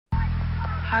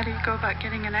How do you go about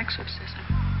getting an exorcism?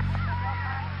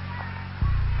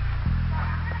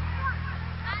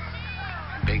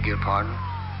 Beg your pardon?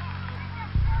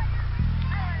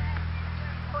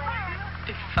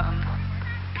 If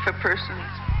a person's,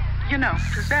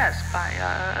 possessed by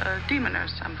a demon or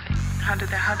something, how do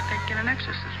they get an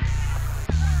exorcism?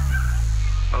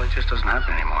 Well, it just doesn't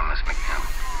happen anymore, Miss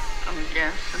McNeil.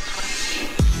 Yes, that's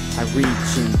what. I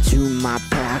reach into my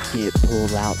pocket,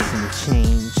 pull out some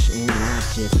change, and I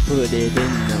just put it in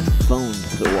the phone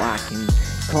so I can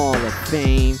call it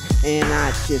fame. And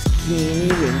I just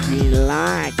can't even be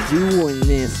like doing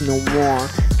this no more,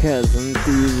 'cause I'm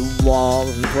through the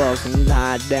walls and fucking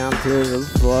tied down to the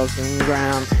fucking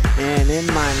ground. And it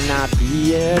might not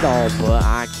be at all, but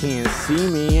I can't see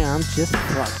me. I'm just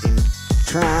fucking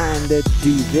trying to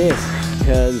do this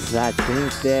 'cause I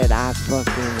think that I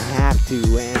fucking have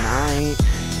to. And I ain't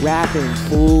rapping,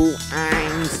 fool, I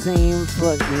ain't saying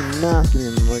fucking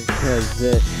nothing, because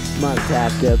it must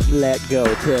have to let go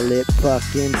till it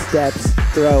fucking steps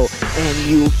through. And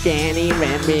you can't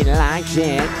even be like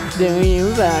shit. Do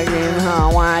you fucking know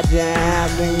what you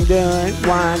have been doing?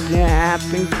 What you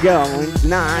have been going? It's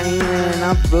not even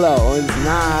a flow, it's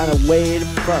not a way to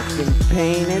fucking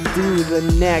paint it through the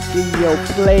neck of your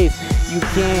place. You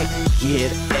can't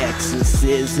get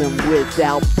exorcism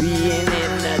without being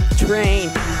in the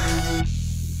train.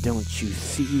 Don't you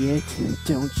see it?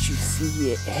 Don't you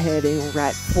see it heading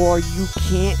right for you?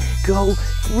 Can't go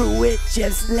through it,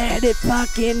 just let it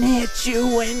fucking hit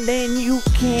you, and then you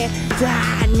can't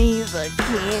die, neither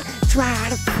can't try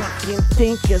to fucking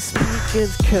think of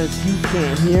speakers, 'cause you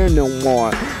can't hear no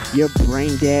more. You're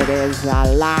brain dead as I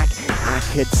like. I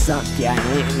could suck your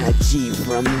energy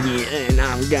from you, and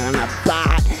I'm gonna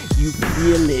bite. You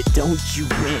feel it, don't you,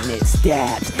 when it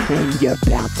stabs, and you're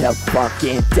about to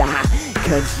fucking die.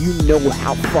 'Cause you know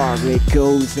how far it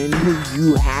goes and who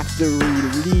you have to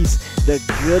release. The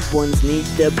good ones need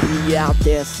to be out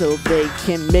there so they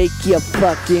can make you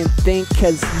fucking think,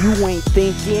 'cause you ain't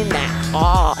thinking at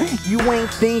all. You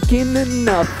ain't thinking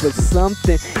enough for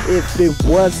something. If it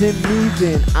wasn't me,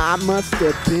 then I must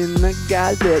have been the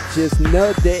guy that just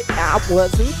know that I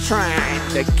wasn't trying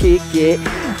to kick it.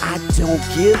 I don't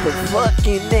give a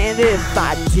fucking, and if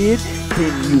I did,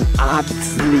 then you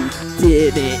obviously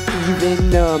didn't even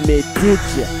know me, did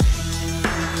ya?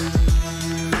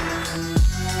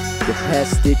 The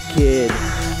pested kid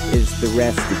is the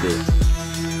rest of it.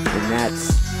 And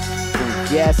that's from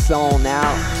guess on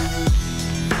out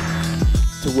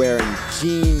to wearing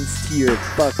jeans to your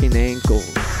fucking ankles.